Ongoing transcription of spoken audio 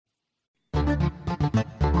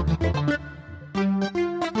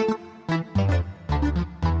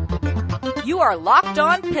are Locked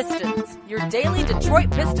On Pistons, your daily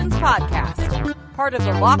Detroit Pistons podcast. Part of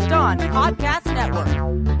the Locked On Podcast Network.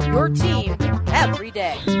 Your team every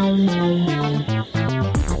day. Eddie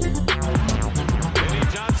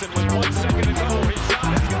Johnson with 1 second to go. His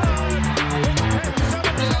shot is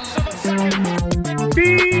good.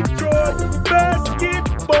 Detroit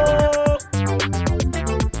basketball.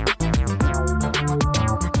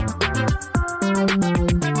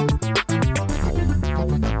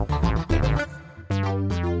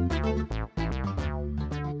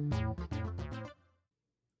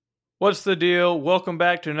 What's the deal? Welcome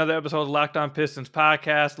back to another episode of Locked On Pistons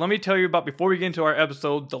podcast. Let me tell you about, before we get into our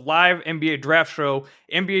episode, the live NBA draft show.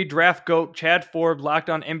 NBA draft GOAT Chad Forbes, Locked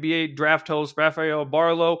On NBA draft host Rafael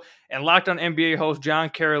Barlow, and Locked On NBA host John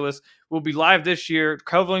Careless will be live this year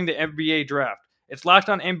covering the NBA draft. It's Locked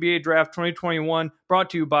On NBA Draft 2021, brought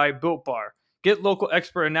to you by Built Bar. Get local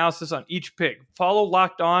expert analysis on each pick. Follow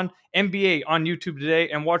Locked On NBA on YouTube today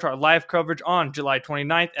and watch our live coverage on July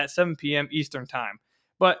 29th at 7 p.m. Eastern Time.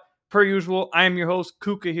 But per usual, I am your host,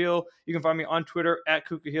 Kuka Hill. You can find me on Twitter at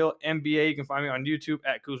Kuka Hill NBA. You can find me on YouTube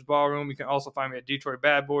at Kuz Ballroom. You can also find me at Detroit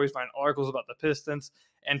Bad Boys, find articles about the Pistons.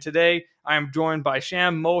 And today, I am joined by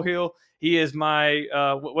Sham Mohile. He is my,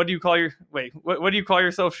 what do you call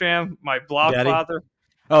yourself, Sham? My blog Daddy? father?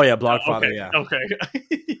 Oh yeah, blog father. Okay, Yeah. Okay.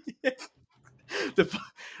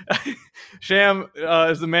 Sham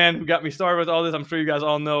is the man who got me started with all this. I'm sure you guys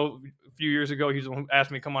all know a few years ago, he's the one who asked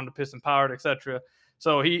me to come on to Piston Powered, etc.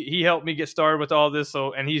 So he helped me get started with all this.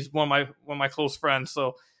 So, and he's one of my close friends.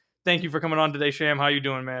 So thank you for coming on today, Sham. How you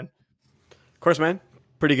doing, man? Of course, man.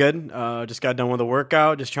 Pretty good. Just got done with a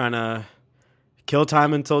workout. Just trying to kill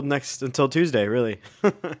time until Tuesday. Really.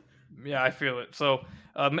 Yeah, I feel it. So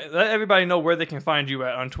let everybody know where they can find you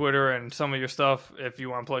at on Twitter and some of your stuff if you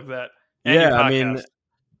want to plug that. And your podcast.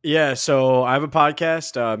 So I have a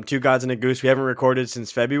podcast, Two Gods and a Goose. We haven't recorded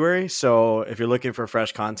since February, so if you're looking for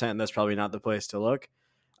fresh content, that's probably not the place to look.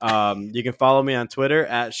 You can follow me on Twitter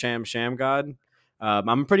at ShamGod. I'm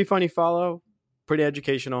a pretty funny follow, pretty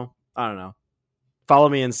educational. I don't know. Follow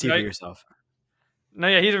me and see for yourself. No,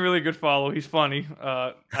 yeah, he's a really good follow. He's funny.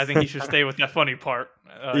 I think he should stay with that funny part.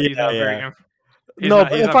 He's not very.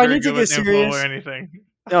 But if I need to get serious or anything.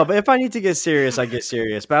 No, but if I need to get serious, I get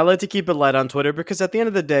serious. But I like to keep it light on Twitter because at the end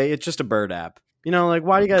of the day, it's just a bird app. You know, like,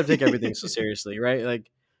 why do you got to take everything so seriously, right? Like,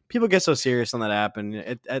 people get so serious on that app, and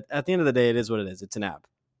at the end of the day, it is what it is. It's an app,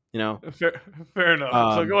 you know? Fair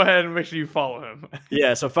enough. So go ahead and make sure you follow him.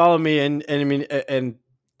 Yeah, so follow me. And I mean, and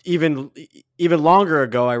even longer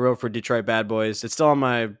ago, I wrote for Detroit Bad Boys. It's still on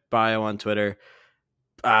my bio on Twitter.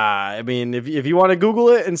 I mean, if you want to Google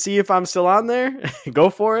it and see if I'm still on there,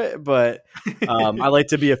 go for it. But I like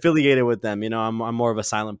to be affiliated with them. You know, I'm more of a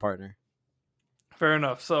silent partner. Fair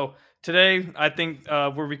enough. So today, I think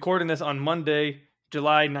we're recording this on Monday,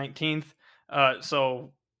 July 19th.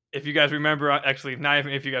 So if you guys remember, actually, not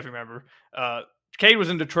even if you guys remember, CADE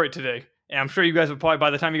was in Detroit today. And I'm sure you guys would probably,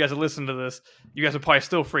 by the time you guys have listened to this, you guys are probably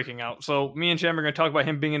still freaking out. So me and Sham are going to talk about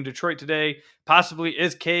him being in Detroit today. Possibly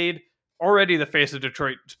is CADE already the face of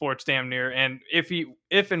Detroit sports damn near, and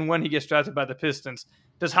if and when he gets drafted by the Pistons,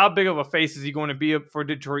 just how big of a face is he going to be for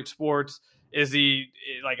Detroit sports? Is he,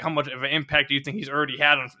 like, how much of an impact do you think he's already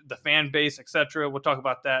had on the fan base, etc.? We'll talk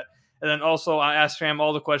about that. And then also I asked Sham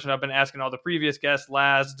all the questions I've been asking all the previous guests,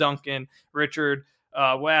 Laz, Duncan, Richard.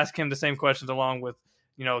 We'll ask him the same questions along with,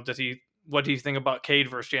 you know, what do you think about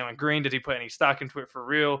CADE versus Jalen Green? Did he put any stock into it for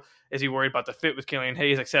real? Is he worried about the fit with Killian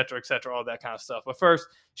Hayes, et cetera, all that kind of stuff? But first,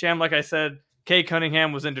 Sham, like I said, CADE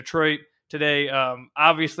Cunningham was in Detroit today.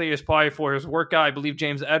 Obviously, it's probably for his workout. I believe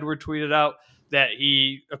James Edward tweeted out that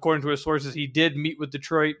he, according to his sources, he did meet with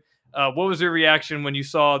Detroit. What was your reaction when you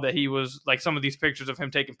saw that he was, like, some of these pictures of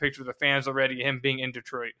him taking pictures with fans already, him being in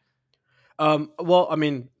Detroit? Well, I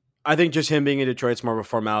mean, I think just him being in Detroit is more of a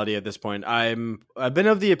formality at this point. I've been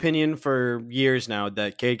of the opinion for years now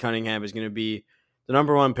that CADE Cunningham is going to be the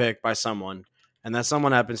number one pick by someone, and that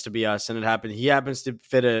someone happens to be us. And he happens to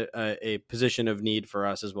fit a position of need for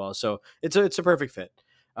us as well. So it's a perfect fit.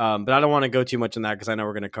 But I don't want to go too much on that because I know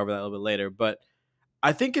we're going to cover that a little bit later. But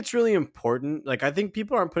I think it's really important. Like, I think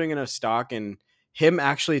people aren't putting enough stock in him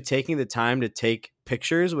actually taking the time to take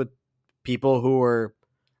pictures with people who were.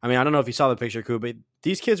 I mean, I don't know if you saw the picture, Koo, but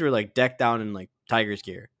these kids were like decked out in like Tigers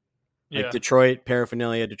gear, like Detroit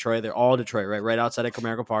paraphernalia. Detroit, they're all Detroit, right outside of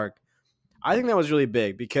Comerica Park. I think that was really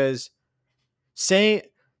big because say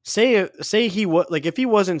he was like, if he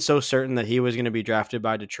wasn't so certain that he was going to be drafted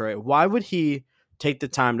by Detroit, why would he take the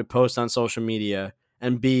time to post on social media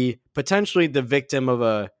and be potentially the victim of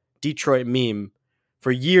a Detroit meme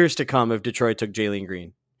for years to come if Detroit took Jalen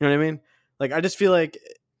Green? You know what I mean? Like, I just feel like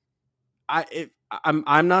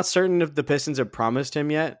I'm not certain if the Pistons have promised him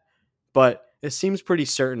yet, but it seems pretty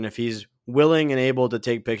certain if he's willing and able to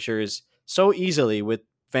take pictures so easily with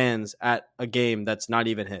fans at a game that's not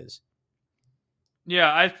even his.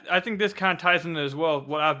 Yeah, I think this kind of ties into as well.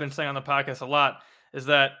 What I've been saying on the podcast a lot is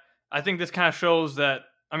that I think this kind of shows that.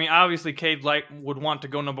 I mean, obviously, Cade Light would want to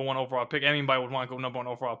go number one overall pick. Anybody would want to go number one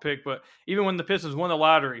overall pick. But even when the Pistons won the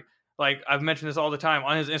lottery, like I've mentioned this all the time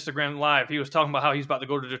on his Instagram live, he was talking about how he's about to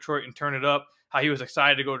go to Detroit and turn it up. How he was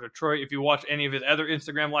excited to go to Detroit. If you watch any of his other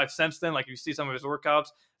Instagram lives since then, like you see some of his workouts,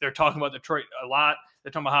 they're talking about Detroit a lot.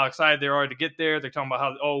 They're talking about how excited they are to get there. They're talking about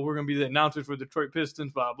how, we're going to be the announcers for Detroit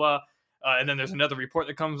Pistons, blah, blah. And then there's another report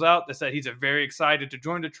that comes out that said he's very excited to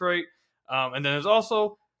join Detroit. And then there's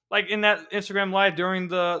also, like in that Instagram live during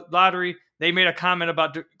the lottery, they made a comment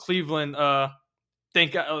about Cleveland. One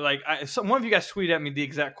of you guys tweeted at me the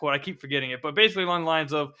exact quote. I keep forgetting it, but basically along the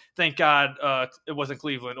lines of "Thank God it wasn't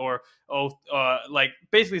Cleveland," or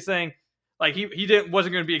basically saying like he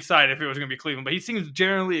wasn't going to be excited if it was going to be Cleveland, but he seems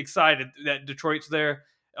generally excited that Detroit's there,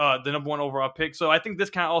 the number one overall pick. So I think this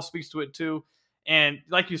kind of all speaks to it too. And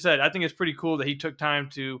like you said, I think it's pretty cool that he took time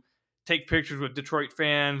to take pictures with Detroit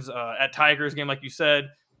fans at Tigers game, like you said,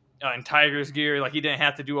 in Tigers gear. Like he didn't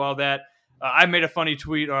have to do all that. I made a funny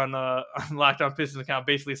tweet on Locked On Pistons account,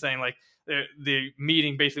 basically saying like the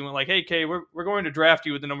meeting basically went like, "Hey, Kay, we're going to draft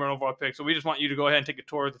you with the number one overall pick, so we just want you to go ahead and take a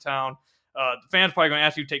tour of the town. The fans probably going to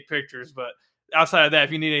ask you to take pictures, but outside of that,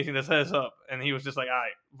 if you need anything, to set us up." And he was just like, "All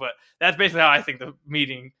right." But that's basically how I think the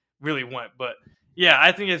meeting really went. But yeah,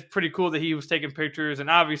 I think it's pretty cool that he was taking pictures, and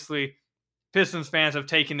obviously Pistons fans have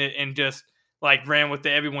taken it and just like ran with it.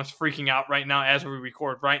 Everyone's freaking out right now as we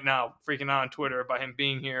record right now, freaking out on Twitter about him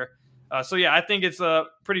being here. So yeah, I think it's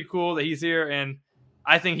pretty cool that he's here, and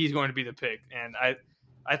I think he's going to be the pick. And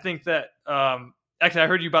I think that actually I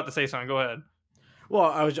heard you about to say something. Go ahead. Well,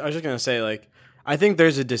 I was just gonna say like I think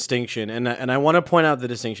there's a distinction, and I want to point out the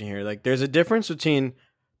distinction here. Like there's a difference between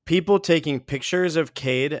people taking pictures of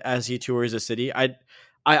Cade as he tours the city. I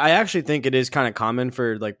actually think it is kind of common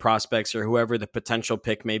for like prospects or whoever the potential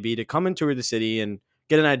pick may be to come and tour the city and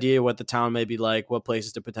get an idea of what the town may be like, what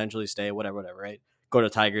places to potentially stay, whatever, right? Go to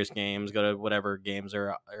Tigers games, go to whatever games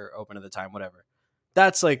are open at the time, whatever.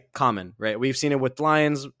 That's like common, right? We've seen it with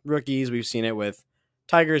Lions rookies, we've seen it with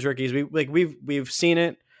Tigers rookies. We've seen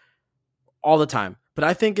it all the time. But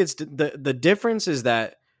I think it's the difference is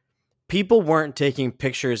that people weren't taking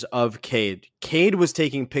pictures of Cade. Cade was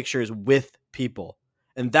taking pictures with people.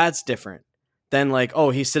 And that's different than like,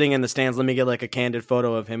 oh, he's sitting in the stands. Let me get like a candid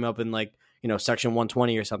photo of him up in like, section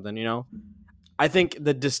 120 or something, I think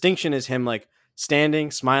the distinction is him like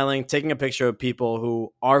standing, smiling, taking a picture of people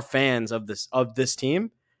who are fans of this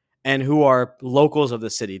team and who are locals of the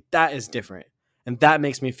city. That is different. And that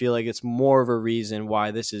makes me feel like it's more of a reason why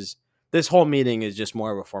this whole meeting is just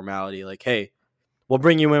more of a formality. Like, hey, we'll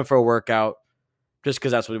bring you in for a workout just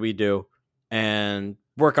because that's what we do. And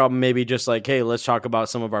workout maybe just like, hey, let's talk about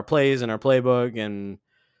some of our plays and our playbook and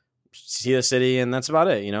see the city. And that's about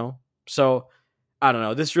it, So I don't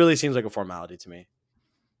know. This really seems like a formality to me.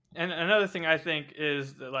 And another thing I think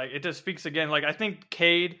is that, like, it just speaks again. Like, I think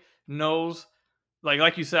Cade knows,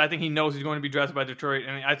 like you said, I think he knows he's going to be drafted by Detroit,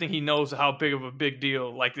 and I think he knows how big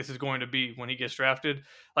deal like this is going to be when he gets drafted.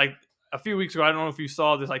 Like a few weeks ago, I don't know if you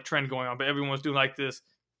saw this like trend going on, but everyone was doing like this.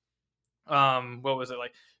 What was it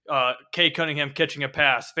like? CADE Cunningham catching a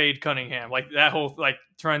pass, fade Cunningham, like that whole like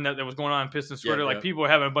trend that was going on in Pistons Twitter. Like people were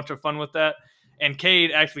having a bunch of fun with that. And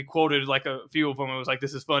Cade actually quoted like a few of them. It was like,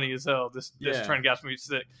 "This is funny as hell. This trend got me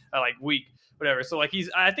sick, like weak, whatever." So like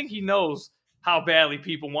I think he knows how badly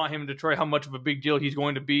people want him in Detroit, how much of a big deal he's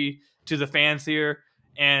going to be to the fans here.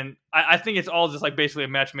 And I think it's all just like basically a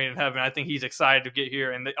match made in heaven. I think he's excited to get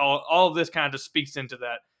here, and all of this kind of just speaks into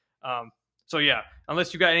that. So yeah,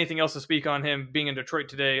 unless you got anything else to speak on him being in Detroit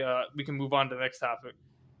today, we can move on to the next topic.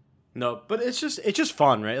 No, but it's just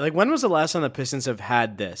fun, right? Like when was the last time the Pistons have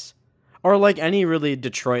had this? Or like any really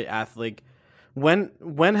Detroit athlete, when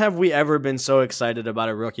have we ever been so excited about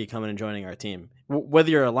a rookie coming and joining our team?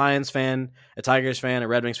 Whether you're a Lions fan, a Tigers fan, a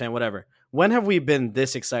Red Wings fan, whatever. When have we been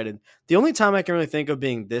this excited? The only time I can really think of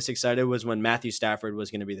being this excited was when Matthew Stafford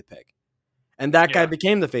was going to be the pick. And that guy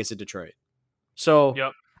became the face of Detroit. So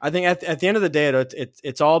I think at the end of the day,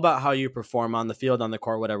 it's all about how you perform on the field, on the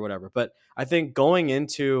court, whatever. But I think going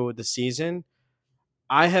into the season,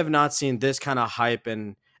 I have not seen this kind of hype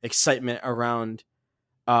and excitement around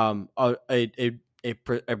a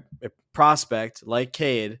prospect like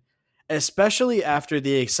Cade, especially after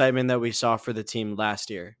the excitement that we saw for the team last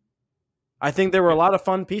year. I think there were a lot of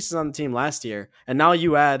fun pieces on the team last year, and now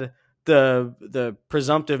you add the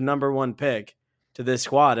presumptive number one pick. to this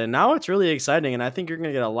squad. And now it's really exciting. And I think you're going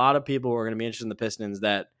to get a lot of people who are going to be interested in the Pistons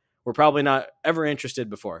that were probably not ever interested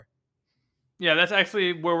before. Yeah, that's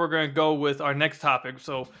actually where we're going to go with our next topic.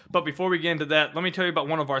 So, but before we get into that, let me tell you about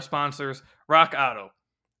one of our sponsors, Rock Auto.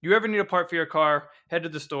 You ever need a part for your car, head to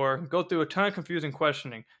the store, go through a ton of confusing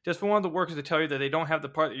questioning, just for one of the workers to tell you that they don't have the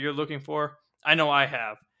part that you're looking for? I know I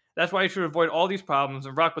have. That's why you should avoid all these problems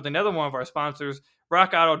and rock with another one of our sponsors,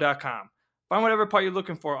 rockauto.com. Find whatever part you're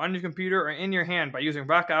looking for on your computer or in your hand by using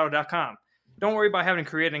rockauto.com. Don't worry about having to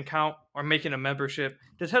create an account or making a membership.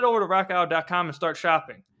 Just head over to rockauto.com and start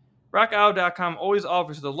shopping. RockAuto.com always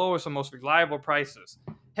offers the lowest and most reliable prices.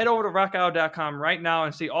 Head over to RockAuto.com right now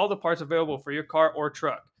and see all the parts available for your car or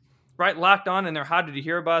truck. Right locked on in their How Did You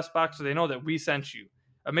Hear About Us box so they know that we sent you.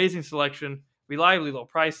 Amazing selection, reliably low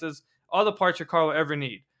prices, all the parts your car will ever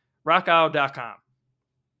need. RockAuto.com.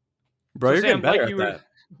 Bro, So you're Sam, getting better like at you that.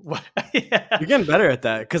 What? Yeah. You're getting better at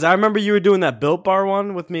that. Because I remember you were doing that Built Bar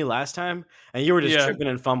one with me last time, and you were just Yeah. tripping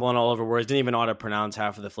and fumbling all over words. Didn't even know how to pronounce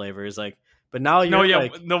half of the flavors. Like, but now you're No, yeah,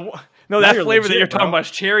 like, no, now that you're flavor that legit, you're talking bro. about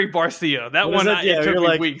is cherry barcia. That What is one, that? Yeah, it took you're me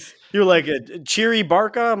like- weeks. you're like a cheery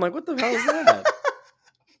barca. I'm like, what the hell is that?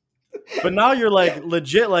 But now you're like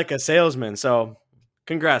legit like a salesman. So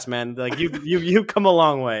congrats, man. Like you've come a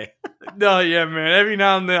long way. No, yeah, man. Every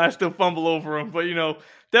now and then I still fumble over them, but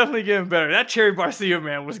definitely getting better. That cherry barcia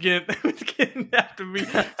man was getting after me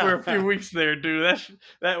for a few weeks there, dude.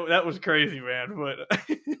 That was crazy, man.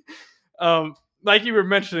 But like you were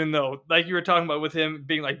mentioning though, like you were talking about with him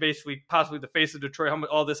being like basically possibly the face of Detroit, how much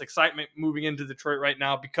all this excitement moving into Detroit right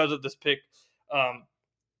now because of this pick.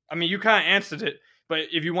 I mean, you kind of answered it, but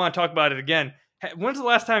if you want to talk about it again, when's the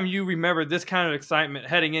last time you remember this kind of excitement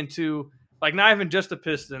heading into like not even just the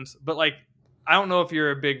Pistons, but like I don't know if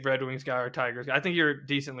you're a big Red Wings guy or Tigers guy. I think you're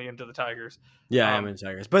decently into the Tigers. Yeah, I am in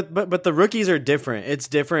Tigers. But the rookies are different. It's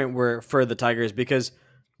different for the Tigers because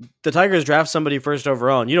the Tigers draft somebody first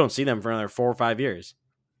overall and you don't see them for another 4 or 5 years.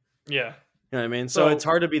 Yeah. You know what I mean? So it's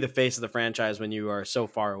hard to be the face of the franchise when you are so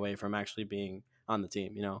far away from actually being on the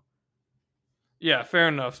team, you know? Yeah, fair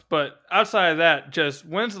enough. But outside of that, just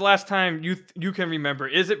when's the last time you can remember?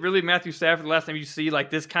 Is it really Matthew Stafford the last time you see like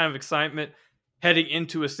this kind of excitement heading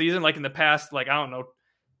into a season? Like in the past, like I don't know.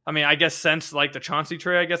 I mean, I guess since like the Chauncey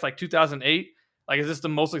trade, I guess like 2008. Like, is this the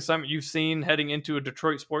most excitement you've seen heading into a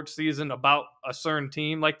Detroit sports season about a certain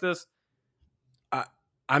team like this?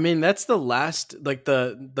 I mean, that's the last like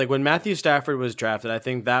when Matthew Stafford was drafted. I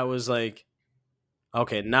think that was like,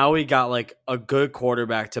 okay, now we got like a good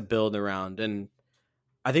quarterback to build around, and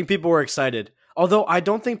I think people were excited. Although I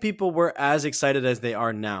don't think people were as excited as they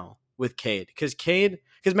are now with Cade, because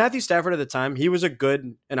Matthew Stafford at the time, he was a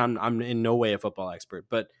good, and I'm in no way a football expert,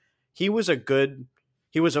 but he was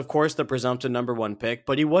of course the presumptive number 1 pick,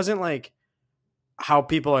 but he wasn't like how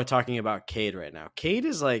people are talking about Cade right now. Cade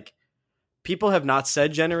is like, people have not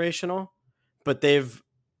said generational, but they've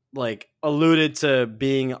like alluded to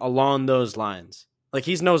being along those lines. Like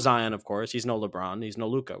he's no Zion, of course. He's no LeBron. He's no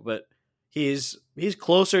Luka, but he's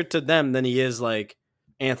closer to them than he is like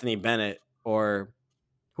Anthony Bennett or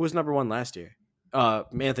who was number 1 last year?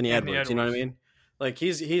 Anthony Edwards. You know what I mean? Like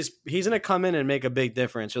he's going to come in and make a big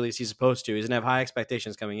difference, or at least he's supposed to. He's going to have high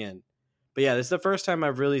expectations coming in. But yeah, this is the first time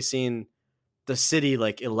I've really seen the city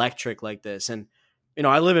like electric like this. And you know,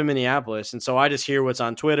 I live in Minneapolis, and so I just hear what's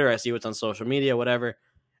on Twitter, I see what's on social media, whatever.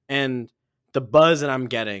 And the buzz that I'm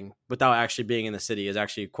getting without actually being in the city is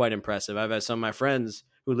actually quite impressive. I've had some of my friends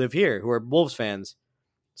who live here, who are Wolves fans,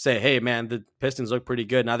 say, "Hey, man, the Pistons look pretty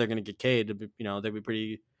good. Now they're going to get Cade. You know, they'll be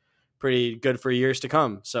pretty good for years to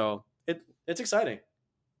come." So it's exciting.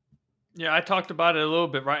 Yeah, I talked about it a little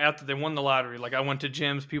bit right after they won the lottery. Like I went to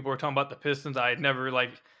gyms, people were talking about the Pistons. I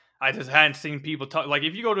just hadn't seen people talk. Like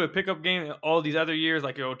if you go to a pickup game all these other years,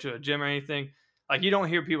 like you go to a gym or anything, like you don't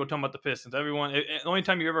hear people talking about the Pistons. The only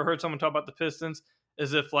time you ever heard someone talk about the Pistons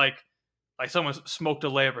is if like someone smoked a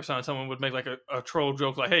layup or something. Someone would make like a troll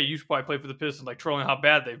joke like, "Hey, you should probably play for the Pistons," like trolling how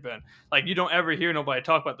bad they've been. Like you don't ever hear nobody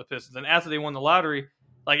talk about the Pistons. And after they won the lottery,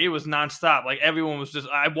 like it was nonstop. Like everyone was just,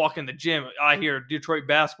 I walk in the gym, I hear Detroit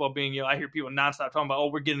basketball being, I hear people nonstop talking about,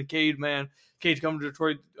 "Oh, we're getting Cade, man. Cade's coming to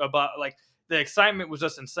Detroit." About like the excitement was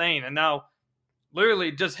just insane. And now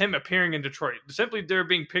literally just him appearing in Detroit, simply there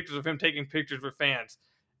being pictures of him taking pictures with fans,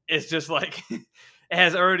 it's just like it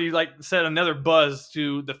has already like set another buzz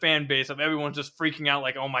to the fan base of everyone just freaking out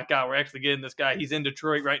like, "Oh my God, we're actually getting this guy. He's in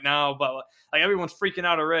Detroit right now." But like everyone's freaking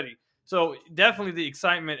out already. So definitely the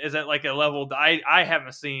excitement is at like a level that I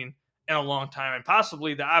haven't seen in a long time, and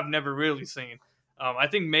possibly that I've never really seen. I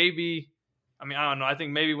think maybe, I don't know. I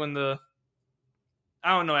think maybe when I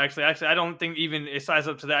don't know, actually, I don't think even it sized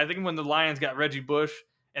up to that. I think when the Lions got Reggie Bush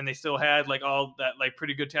and they still had like all that like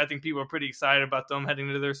pretty good. I think people are pretty excited about them heading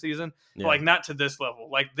into their season, but like not to this level.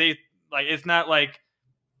 Like it's not like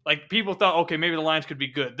people thought, okay, maybe the Lions could be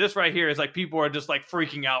good. This right here is like people are just like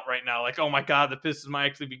freaking out right now. Like, oh my God, the Pistons might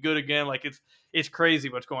actually be good again. Like it's crazy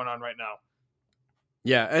what's going on right now.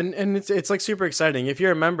 Yeah, and it's like super exciting. If you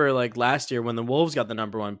remember, like last year when the Wolves got the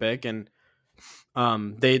number 1 pick and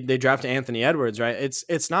they drafted Anthony Edwards, right?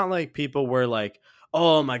 It's not like people were like,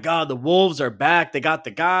 oh my God, the Wolves are back. They got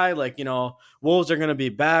the guy. Like, Wolves are gonna be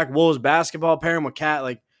back. Wolves basketball pairing with Cat.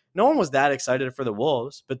 Like, no one was that excited for the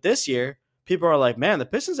Wolves. But this year, people are like, man, the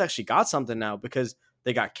Pistons actually got something now because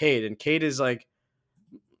they got CADE, and CADE is like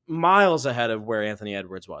miles ahead of where Anthony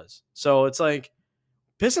Edwards was. So it's like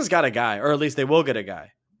Pistons got a guy, or at least they will get a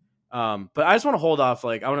guy. But I just want to hold off.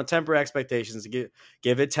 Like, I want to temper expectations to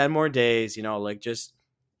give it 10 more days, just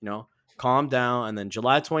calm down. And then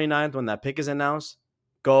July 29th, when that pick is announced,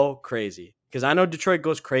 go crazy. Because I know Detroit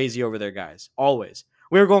goes crazy over their guys. Always.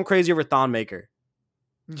 We were going crazy over Thonmaker.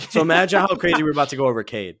 So imagine how crazy we're about to go over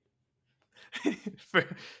CADE.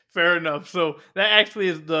 Fair enough. So that actually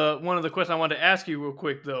is one of the questions I wanted to ask you real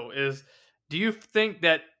quick, though, is do you think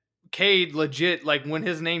that CADE legit, like when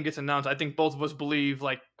his name gets announced, I think both of us believe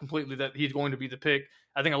like completely that he's going to be the pick.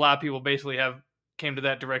 I think a lot of people basically have came to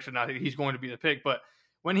that direction now. He's going to be the pick. But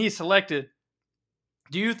when he's selected,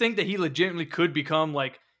 do you think that he legitimately could become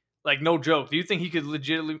like no joke? Do you think he could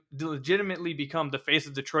legitimately become the face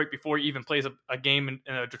of Detroit before he even plays a game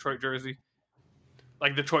in a Detroit jersey?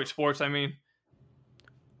 Like Detroit sports, I mean.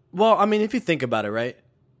 Well, I mean, if you think about it,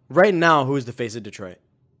 right now, who's the face of Detroit?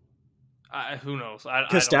 Who knows?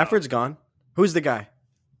 Because Stafford's gone. Who's the guy?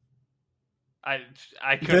 I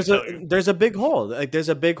couldn't tell you. There's a big hole. Like, there's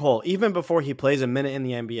a big hole. Even before he plays a minute in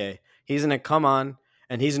the NBA, he's gonna come on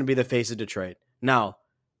and he's gonna be the face of Detroit. Now,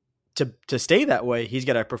 to stay that way, he's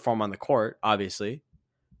got to perform on the court, obviously.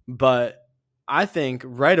 But I think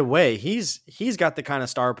right away he's got the kind of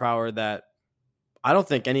star power that I don't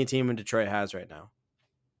think any team in Detroit has right now.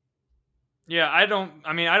 Yeah, I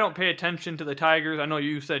don't pay attention to the Tigers. I know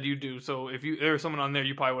you said you do. So if there was someone on there,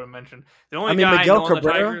 you probably would have mentioned. The only guy Miguel I know on the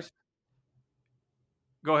Cabrera. Tigers.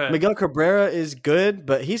 Go ahead. Miguel Cabrera is good,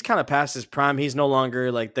 but he's kind of past his prime. He's no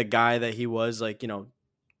longer like the guy that he was 8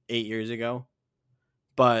 years ago.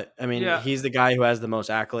 But I mean, He's the guy who has the most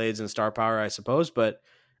accolades and star power, I suppose. But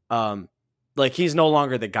he's no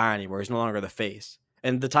longer the guy anymore. He's no longer the face.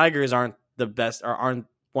 And the Tigers aren't the best, or aren't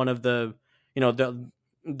one of the,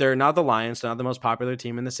 they're not the Lions. They're not the most popular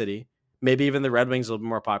team in the city. Maybe even the Red Wings are a little bit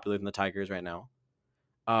more popular than the Tigers right now.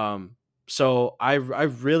 So I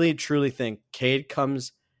really, truly think CADE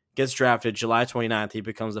gets drafted July 29th. He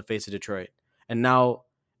becomes the face of Detroit. And now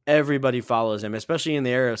everybody follows him, especially in the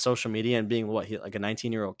era of social media and being like a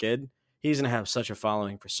 19-year-old kid. He's going to have such a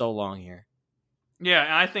following for so long here. Yeah,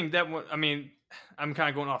 and I think that I'm kind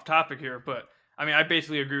of going off topic here, but I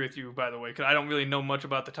basically agree with you, by the way, because I don't really know much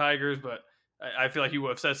about the Tigers, but I feel like you would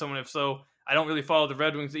have said someone if so. I don't really follow the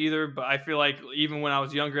Red Wings either, but I feel like even when I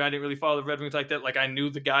was younger, I didn't really follow the Red Wings like that. Like, I knew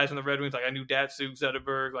the guys in the Red Wings. Like, I knew Datsuk,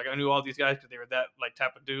 Zetterberg. Like, I knew all these guys because they were that,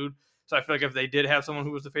 type of dude. So I feel like if they did have someone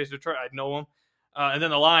who was the face of Detroit, I'd know them. And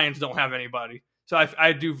then the Lions don't have anybody. So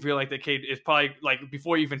I do feel like that CADE is probably,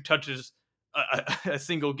 before he even touches a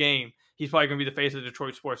single game, he's probably going to be the face of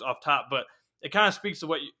Detroit sports off top. But it kind of speaks to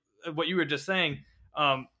what you were just saying.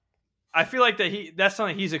 I feel like that's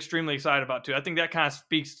something he's extremely excited about too. I think that kind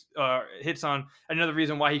of hits on another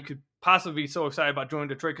reason why he could possibly be so excited about joining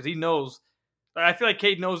Detroit, because he knows. I feel like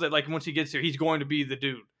CADE knows that once he gets here, he's going to be the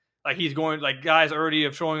dude. He's going, guys already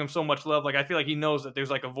have showing him so much love. I feel like he knows that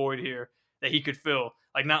there's a void here that he could fill.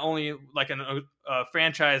 Not only a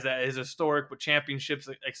franchise that is historic with championships,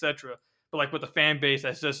 etc., but with a fan base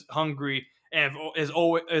that's just hungry and is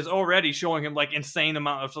already showing him insane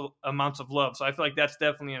amounts of love. So I feel like that's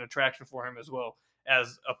definitely an attraction for him as well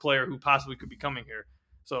as a player who possibly could be coming here.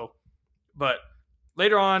 So, but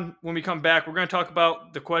later on when we come back, we're going to talk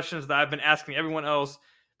about the questions that I've been asking everyone else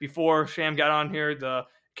before Sham got on here: the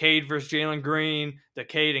CADE versus Jalen Green, the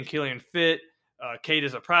CADE and Killian fit, CADE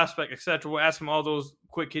as a prospect, etc. We'll ask him all those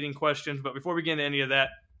quick hitting questions. But before we get into any of that,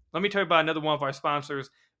 let me tell you about another one of our sponsors,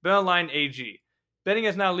 BetOnline AG. Betting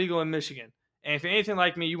is now legal in Michigan. And if you're anything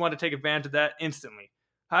like me, you want to take advantage of that instantly.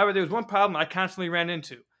 However, there's one problem I constantly ran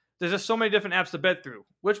into. There's just so many different apps to bet through.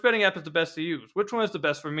 Which betting app is the best to use? Which one is the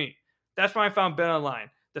best for me? That's why I found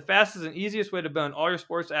BetOnline, the fastest and easiest way to bet on all your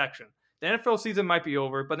sports action. The NFL season might be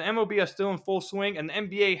over, but the MLB is still in full swing, and the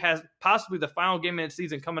NBA has possibly the final game of its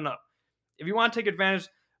season coming up. If you want to take advantage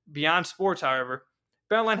beyond sports, however,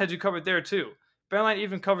 BetOnline has you covered there too. BetOnline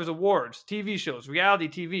even covers awards, TV shows, reality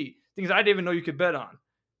TV, things I didn't even know you could bet on.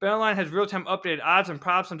 BetOnline has real-time updated odds and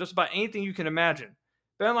props on just about anything you can imagine.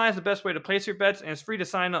 BetOnline is the best way to place your bets, and it's free to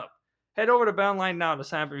sign up. Head over to BetOnline now to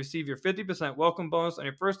sign up and receive your 50% welcome bonus on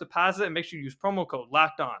your first deposit, and make sure you use promo code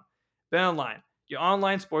LOCKEDON. BetOnline, your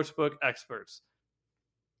online sportsbook experts.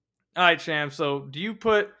 All right, Sham. So do you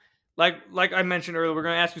put, like I mentioned earlier, we're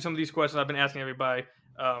going to ask you some of these questions I've been asking everybody.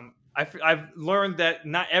 I've learned that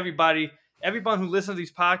not everyone who listens to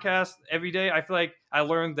these podcasts every day, I feel like I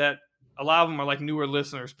learned that a lot of them are like newer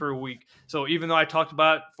listeners per week. So even though I talked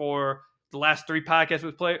about it for the last 3 podcasts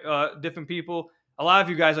with different people, a lot of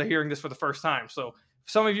you guys are hearing this for the first time. So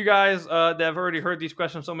some of you guys that have already heard these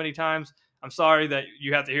questions so many times, I'm sorry that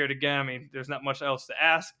you have to hear it again. I mean, there's not much else to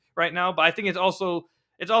ask right now, but I think it's also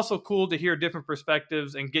cool to hear different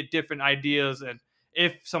perspectives and get different ideas, and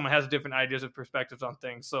if someone has different ideas and perspectives on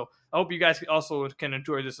things. So I hope you guys also can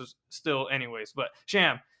enjoy this still anyways. But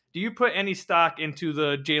Sham, do you put any stock into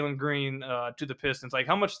the Jalen Green to the Pistons? Like,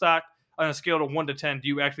 how much stock on a scale of 1 to 10 do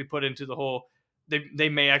you actually put into the whole they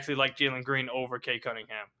may actually like Jalen Green over CADE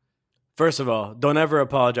Cunningham? First of all, don't ever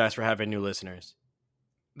apologize for having new listeners.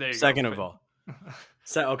 There you Second go. of all,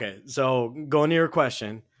 so going to your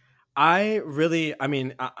question, if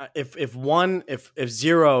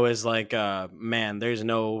 0 is like, man, there's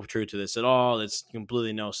no truth to this at all, it's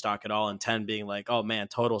completely no stock at all, and 10 being like, oh man,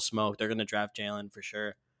 total smoke, they're going to draft Jalen for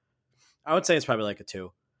sure, I would say it's probably like a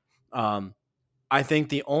 2. I think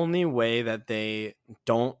the only way that they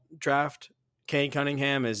don't draft CADE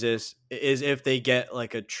Cunningham is if they get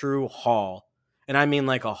like a true haul, and I mean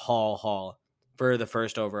like a haul for the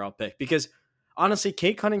first overall pick, because honestly,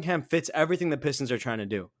 CADE Cunningham fits everything the Pistons are trying to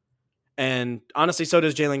do. And honestly, so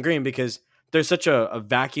does Jalen Green, because there's such a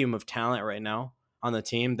vacuum of talent right now on the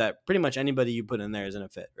team that pretty much anybody you put in there is going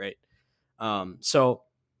to fit, right? So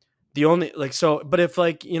the only but if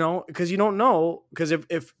because you don't know, because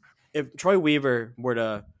if Troy Weaver were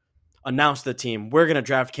to announce the team, we're going to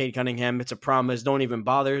draft CADE Cunningham, it's a promise, don't even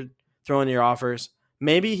bother throwing your offers,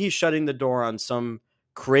 maybe he's shutting the door on some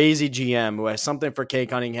crazy GM who has something for CADE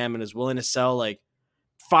Cunningham and is willing to sell like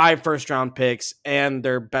 5 first-round picks and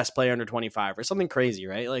their best player under 25 or something crazy,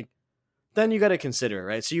 right? Like, then you got to consider,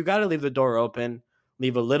 right? So you got to leave the door open,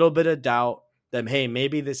 leave a little bit of doubt that, hey,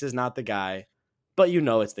 maybe this is not the guy, but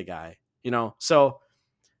it's the guy, So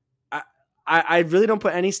I really don't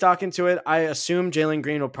put any stock into it. I assume Jalen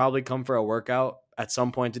Green will probably come for a workout at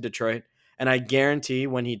some point to Detroit, and I guarantee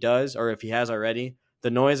when he does, or if he has already,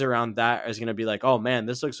 the noise around that is going to be like, oh man,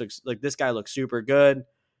 this looks like this guy looks super good,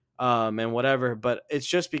 and whatever. But it's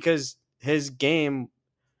just because his game,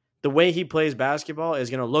 the way he plays basketball, is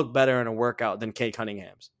going to look better in a workout than CADE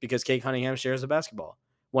Cunningham's, because CADE Cunningham shares the basketball.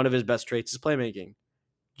 One of his best traits is playmaking.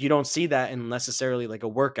 You don't see that in necessarily like a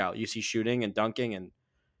workout. You see shooting and dunking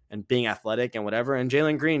and being athletic and whatever. And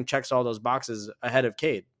Jalen Green checks all those boxes ahead of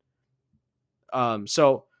CADE.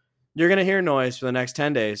 So you're going to hear noise for the next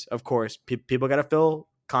 10 days. Of course, people got to fill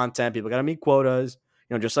content. People got to meet quotas.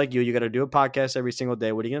 Just like you got to do a podcast every single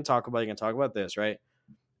day. What are you going to talk about? You're going to talk about this, right?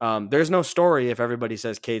 There's no story if everybody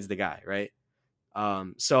says CADE's the guy, right?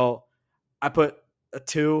 So I put a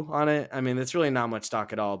 2 on it. I mean, it's really not much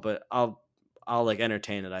stock at all, but I'll like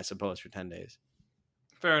entertain it, I suppose, for 10 days.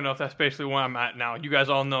 Fair enough. That's basically where I'm at now. You guys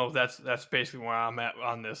all know that's basically where I'm at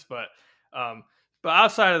on this. But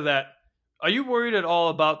outside of that, are you worried at all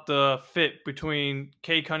about the fit between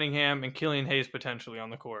CADE Cunningham and Killian Hayes potentially on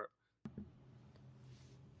the court?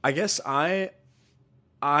 I guess I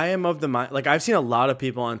am of the mind, like, I've seen a lot of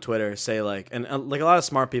people on Twitter say like, and like a lot of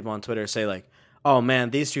smart people on Twitter say like, oh man,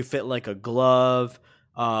 these two fit like a glove.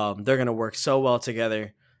 They're going to work so well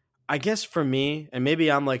together. I guess for me, and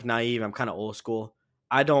maybe I'm like naive, I'm kind of old school,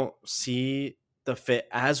 I don't see the fit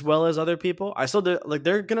as well as other people. I still do, like,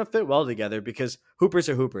 they're going to fit well together because hoopers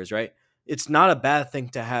are hoopers, right? It's not a bad thing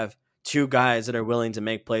to have 2 guys that are willing to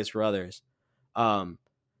make plays for others.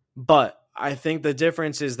 But I think the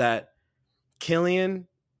difference is that Killian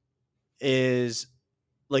is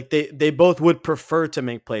like, they both would prefer to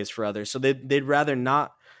make plays for others. So they'd rather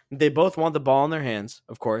not. They both want the ball in their hands,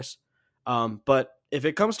 of course. But if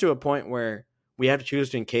it comes to a point where we have to choose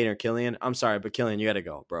between CADE or Killian, I'm sorry, but Killian, you got to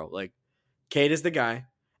go, bro. Like, CADE is the guy,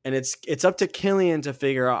 and it's up to Killian to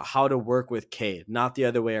figure out how to work with CADE, not the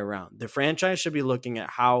other way around. The franchise should be looking at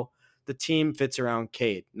how the team fits around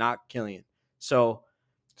CADE, not Killian. So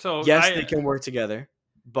yes, they can work together,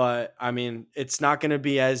 but I mean, it's not going to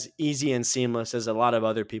be as easy and seamless as a lot of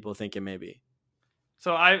other people think it may be.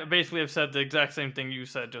 So I basically have said the exact same thing you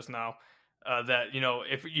said just now. That,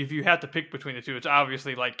 if you have to pick between the two, it's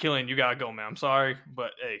obviously like, Killian, you gotta go, man. I'm sorry,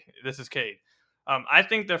 but hey, this is CADE. I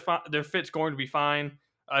think their fit's going to be fine.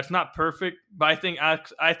 It's not perfect, but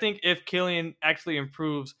I think if Killian actually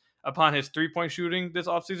improves upon his 3-point shooting this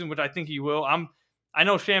offseason, which I think he will. I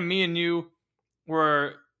know, Sham, me and you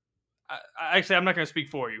were actually, I'm not going to speak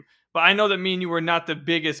for you, but I know that me and you were not the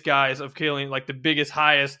biggest guys of Killian, like the biggest,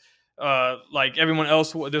 highest, like everyone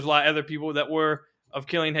else. There's a lot of other people that were of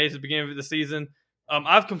Killian Hayes at the beginning of the season.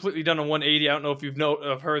 I've completely done a 180. I don't know if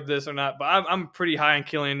have heard this or not, but I'm pretty high on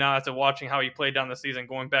Killian now after watching how he played down the season,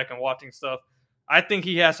 going back and watching stuff. I think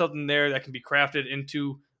he has something there that can be crafted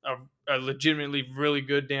into a legitimately really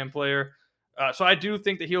good damn player. So I do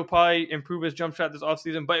think that he'll probably improve his jump shot this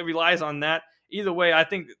offseason, but it relies on that. Either way, I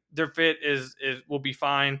think their fit will be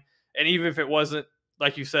fine. And even if it wasn't,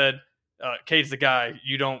 like you said, Cade's the guy.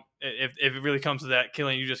 You don't, if it really comes to that,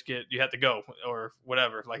 Killian, you have to go or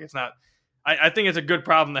whatever. Like, it's not. I think it's a good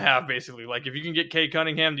problem to have, basically. Like, if you can get CADE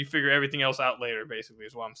Cunningham, you figure everything else out later, basically,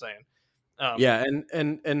 is what I'm saying. Yeah,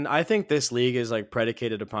 and I think this league is like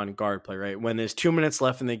predicated upon guard play, right? When there's 2 minutes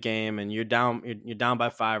left in the game and you're down by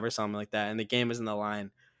 5 or something like that, and the game is in the line,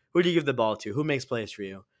 who do you give the ball to? Who makes plays for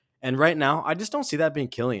you? And right now, I just don't see that being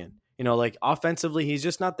Killian. You know, like offensively, he's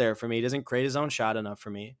just not there for me. He doesn't create his own shot enough for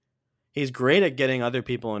me. He's great at getting other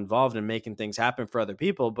people involved and making things happen for other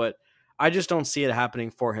people, but I just don't see it happening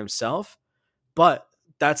for himself. But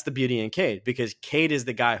that's the beauty in CADE, because CADE is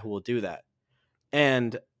the guy who will do that.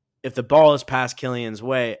 And if the ball is passed Killian's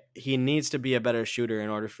way, he needs to be a better shooter in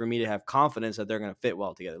order for me to have confidence that they're going to fit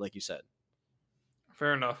well together, like you said.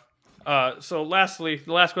 Fair enough. So lastly,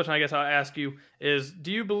 the last question I guess I'll ask you is,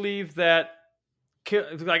 do you believe that,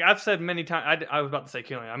 like I've said many times, I was about to say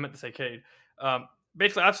Killian, I meant to say CADE.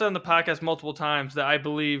 Basically, I've said on the podcast multiple times that I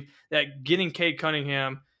believe that getting CADE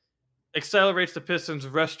Cunningham accelerates the Pistons'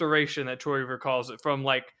 restoration, that Troy Weaver calls it, from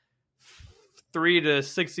like 3 to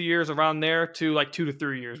 6 years around there to like 2 to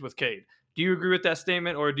 3 years with CADE. Do you agree with that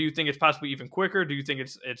statement, or do you think it's possibly even quicker? Do you think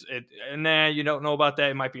it's nah, you don't know about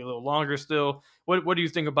that? It might be a little longer still. What do you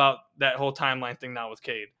think about that whole timeline thing now with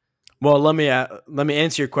CADE? Well, let me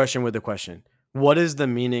answer your question with a question. What is the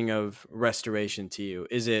meaning of restoration to you?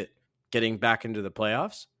 Is it getting back into the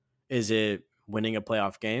playoffs? Is it winning a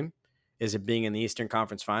playoff game? Is it being in the Eastern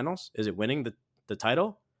Conference Finals? Is it winning the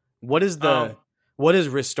title? What is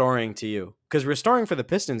restoring to you? Because restoring for the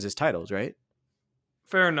Pistons is titles, right?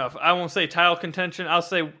 Fair enough. I won't say title contention. I'll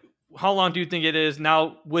say, how long do you think it is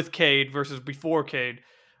now with CADE versus before CADE?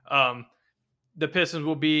 The Pistons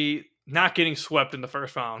will be not getting swept in the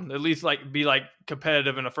first round. At least be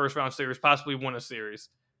competitive in a first round series, possibly win a series.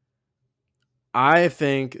 I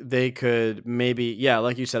think they could maybe, yeah,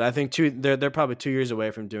 like you said. I think they're probably 2 years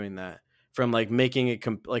away from doing that, from like making it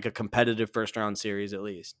like a competitive first round series at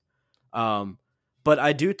least. But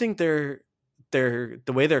I do think they're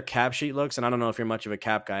the way their cap sheet looks, and I don't know if you're much of a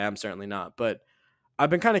cap guy. I'm certainly not, but I've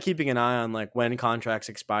been kind of keeping an eye on like when contracts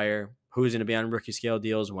expire, who's going to be on rookie scale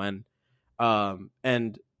deals when.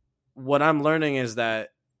 And what I'm learning is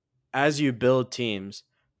that as you build teams,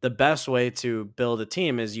 the best way to build a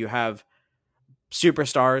team is you have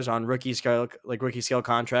superstars on rookie scale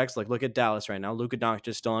contracts. Like look at Dallas right now. Luka Doncic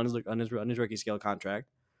is still on his rookie scale contract.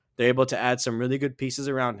 They're able to add some really good pieces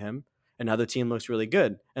around him, and now the team looks really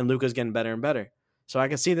good, and Luka's getting better and better. So I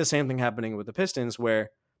can see the same thing happening with the Pistons,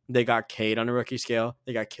 where they got CADE on a rookie scale,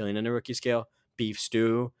 they got Killian on a rookie scale, Beef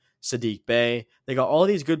Stew, Sadiq Bey. They got all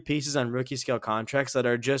these good pieces on rookie scale contracts that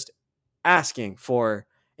are just asking for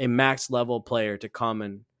a max level player to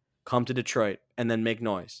come to Detroit and then make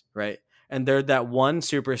noise, right? And they're that one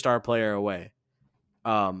superstar player away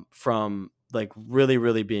from like really,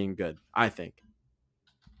 really being good, I think.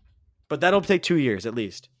 But that'll take 2 years at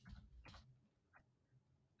least.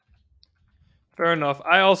 Fair enough.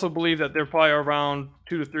 I also believe that they're probably around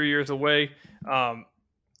 2 to 3 years away.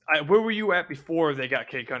 Where were you at before they got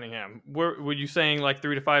CADE Cunningham? Were you saying like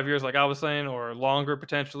 3 to 5 years, like I was saying, or longer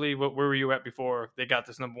potentially? Where were you at before they got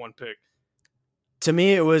this number one pick? To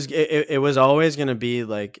me, it was always going to be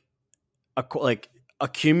like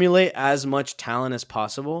accumulate as much talent as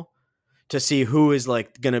possible to see who is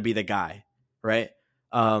like going to be the guy, right?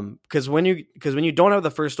 Because when you don't have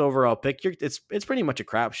the first overall pick, it's pretty much a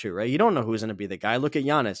crapshoot, right? You don't know who's going to be the guy. Look at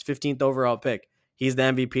Giannis, 15th overall pick. He's the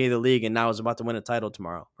MVP of the league and now is about to win a title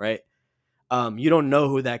tomorrow, right? You don't know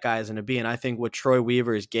who that guy is going to be. And I think what Troy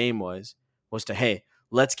Weaver's game was to, hey,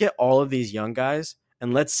 let's get all of these young guys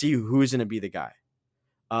and let's see who's going to be the guy.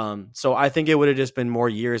 So I think it would have just been more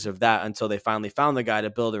years of that until they finally found the guy to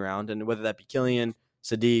build around, and whether that be Killian,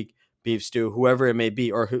 Sadiq, Beef Stew, whoever it may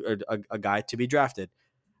be, or a guy to be drafted.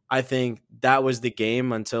 I think that was the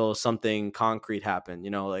game until something concrete happened,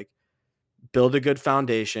 like build a good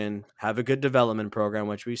foundation, have a good development program,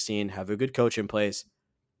 which we've seen, have a good coach in place,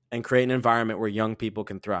 and create an environment where young people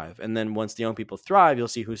can thrive. And then once the young people thrive, you'll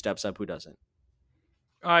see who steps up, who doesn't.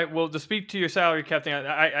 All right. Well, to speak to your salary cap thing,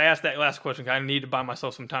 I asked that last question. I need to buy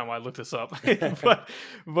myself some time while I look this up. but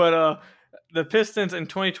the Pistons in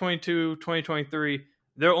 2022, 2023,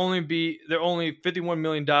 they're only $51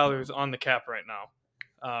 million on the cap right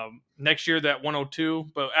now. Next year, that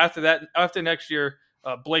 102. But after next year,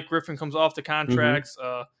 Blake Griffin comes off the contracts,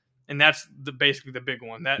 and that's basically the big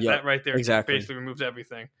one. That right there basically removes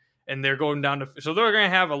everything. And they're going down to, so they're going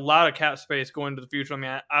to have a lot of cap space going into the future. I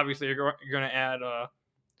mean, obviously, you're going to add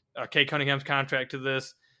CADE Cunningham's contract to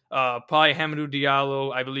this. Probably Hamidou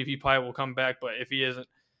Diallo. I believe he probably will come back, but if he isn't,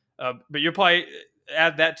 but you'll probably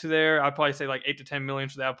add that to there. I'd probably say like 8 to 10 million.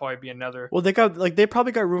 So that'll probably be another. Well, they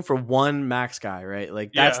probably got room for one max guy, right?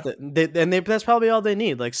 Like that's that's probably all they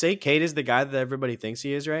need. Like say CADE is the guy that everybody thinks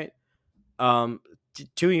he is, right?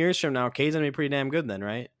 2 years from now, CADE's gonna be pretty damn good then,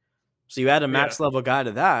 right? So you add a max level guy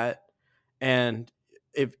to that, and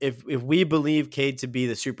if we believe CADE to be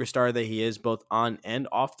the superstar that he is, both on and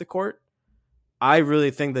off the court, I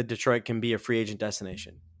really think that Detroit can be a free agent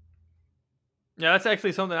destination. Yeah, that's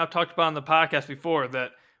actually something I've talked about on the podcast before,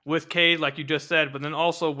 that with CADE, like you just said, but then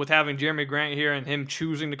also with having Jeremy Grant here and him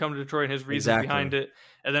choosing to come to Detroit and his reasons behind it,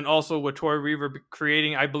 and then also with Troy Weaver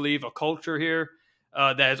creating, I believe, a culture here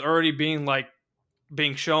that is already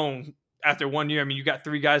being shown after 1 year. I mean, you got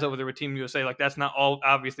 3 guys over there with Team USA. Like, that's not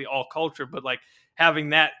obviously all culture, but like having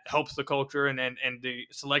that helps the culture, and the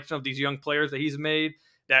selection of these young players that he's made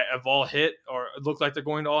that have all hit or look like they're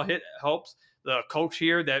going to all hit helps. The coach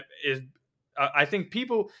here that is, I think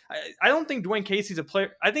I don't think Dwayne Casey's a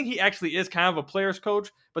player. I think he actually is kind of a player's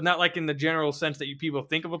coach, but not like in the general sense that people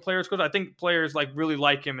think of a player's coach. I think players really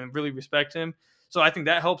like him and really respect him. So I think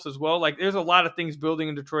that helps as well. Like, there's a lot of things building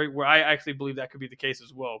in Detroit where I actually believe that could be the case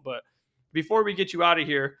as well. But before we get you out of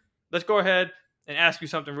here, let's go ahead and ask you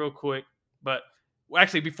something real quick. But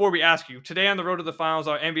actually, before we ask you, today on the road to the finals,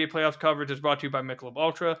 our NBA playoffs coverage is brought to you by Michelob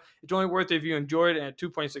Ultra. It's only worth it if you enjoy it, and at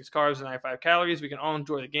 2.6 carbs and 95 calories, we can all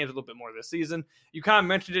enjoy the games a little bit more this season. You kind of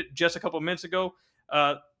mentioned it just a couple minutes ago.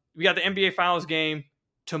 We got the NBA finals game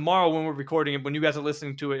tomorrow when we're recording it. When you guys are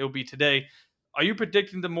listening to it, it'll be today. Are you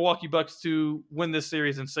predicting the Milwaukee Bucks to win this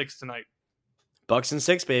series in 6 tonight? Bucks in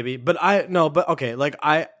 6, baby. But okay, like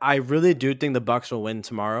I really do think the Bucks will win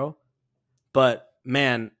tomorrow. But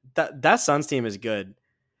man, that Suns team is good.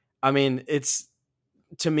 I mean, it's,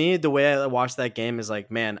 to me, the way I watched that game is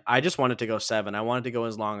like, man, I just wanted to go 7. I wanted to go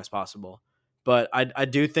as long as possible. But I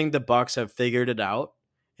do think the Bucks have figured it out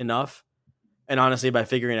enough. And honestly, by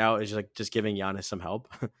figuring it out, it's just giving Giannis some help.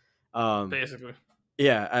 Basically.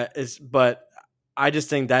 Yeah, but I just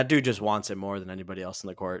think that dude just wants it more than anybody else in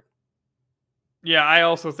the court. Yeah, I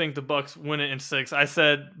also think the Bucks win it in 6. I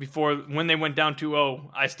said before, when they went down 2-0,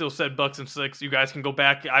 I still said Bucks in 6. You guys can go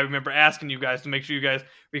back. I remember asking you guys to make sure you guys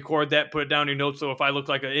record that, put it down in your notes, so if I look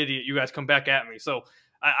like an idiot, you guys come back at me. So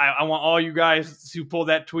I want all you guys to pull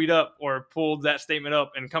that tweet up or pull that statement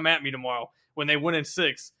up and come at me tomorrow when they win in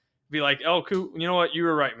 6. Be like, oh, cool, you know what? You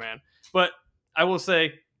were right, man. But I will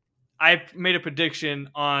say, I made a prediction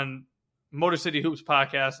on Motor City Hoops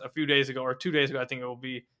podcast a few days ago, or 2 days ago, I think it will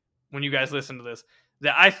be, when you guys listen to this,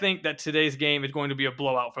 that I think that today's game is going to be a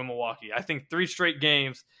blowout for Milwaukee. I think 3 straight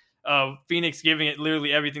games of Phoenix giving it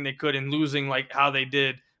literally everything they could and losing like how they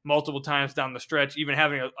did multiple times down the stretch, even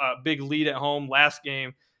having a big lead at home last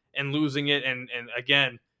game and losing it, and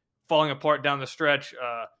again, falling apart down the stretch.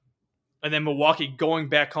 And then Milwaukee going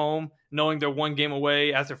back home, knowing they're 1 game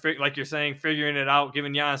away after, like you're saying, figuring it out,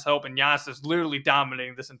 giving Giannis help, and Giannis is literally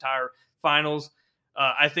dominating this entire finals.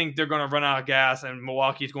 I think they're going to run out of gas, and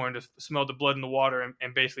Milwaukee's going to smell the blood in the water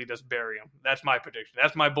and basically just bury them. That's my prediction.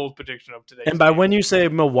 That's my bold prediction of today. And by when you say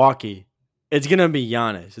Milwaukee, it's going to be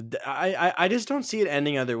Giannis. I just don't see it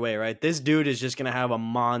ending other way, right? This dude is just going to have a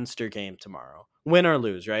monster game tomorrow. Win or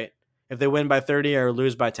lose, right? If they win by 30 or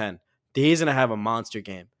lose by 10, he's going to have a monster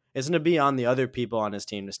game. It's going to be on the other people on his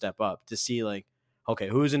team to step up, to see like, okay,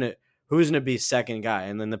 who's going to be second guy?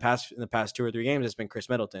 And then in the past 2 or 3 games, it's been Chris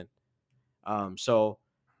Middleton. So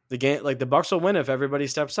the game, like the Bucks will win if everybody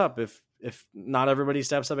steps up. If not everybody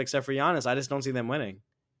steps up except for Giannis, I just don't see them winning.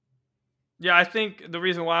 Yeah, I think the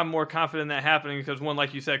reason why I'm more confident in that happening is because, one,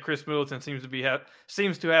 like you said, Chris Middleton seems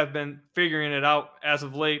to have been figuring it out as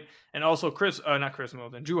of late, and also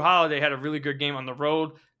Drew Holiday had a really good game on the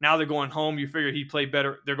road. Now they're going home. You figure he played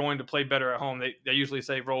better. They're going to play better at home. They usually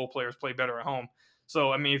say role players play better at home.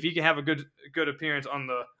 So I mean, if he can have a good appearance on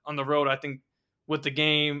the road, I think with the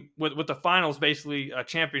game with the finals, basically a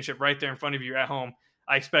championship right there in front of you at home,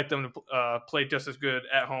 I expect them to play just as good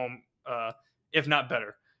at home, if not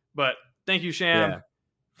better. But thank you, Sham,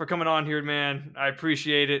 for coming on here, man. I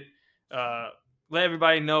appreciate it. Let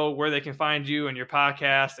everybody know where they can find you and your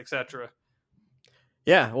podcast, etc.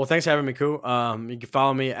 Yeah, well, thanks for having me, Koo. You can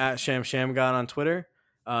follow me at Sham on Twitter.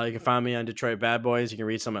 You can find me on Detroit Bad Boys. You can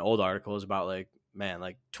read some of my old articles about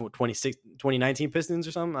 2019 Pistons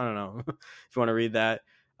or something. I don't know if you want to read that.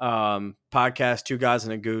 Podcast Two Guys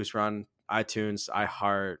and a Goose. We're on iTunes,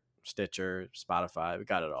 iHeart, Stitcher, Spotify. We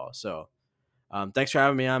got it all. So thanks for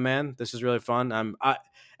having me on, man. This is really fun.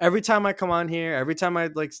 Every time I come on here, every time I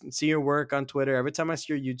see your work on Twitter, every time I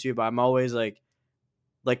see your YouTube, I'm always like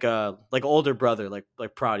older brother,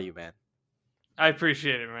 proud of you, man. I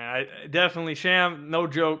appreciate it, man. I definitely, Sham, no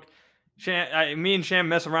joke. Me and Sham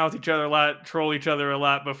mess around with each other a lot, troll each other a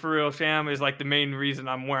lot, but for real, Sham is the main reason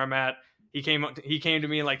I'm where I'm at. He came to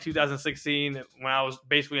me in 2016 when I was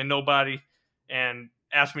basically a nobody, and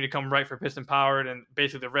asked me to come write for Piston Powered, and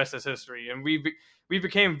basically the rest is history. And we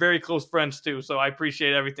became very close friends too. So I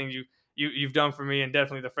appreciate everything you've done for me, and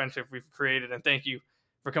definitely the friendship we've created. And thank you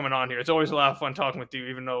for coming on here. It's always a lot of fun talking with you,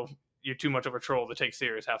 even though you're too much of a troll to take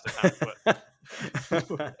serious half the time.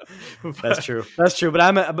 That's true. That's true. But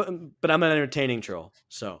I'm an entertaining troll.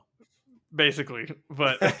 So basically,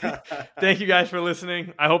 but thank you guys for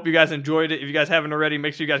listening. I hope you guys enjoyed it. If you guys haven't already,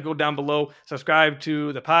 make sure you guys go down below, subscribe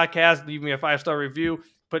to the podcast, leave me a 5-star review,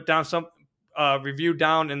 put down some review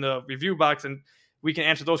down in the review box, and we can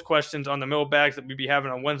answer those questions on the mailbags that we'll be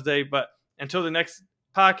having on Wednesday. But until the next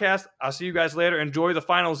podcast, I'll see you guys later. Enjoy the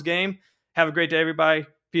finals game. Have a great day, everybody.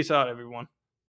 Peace out, everyone.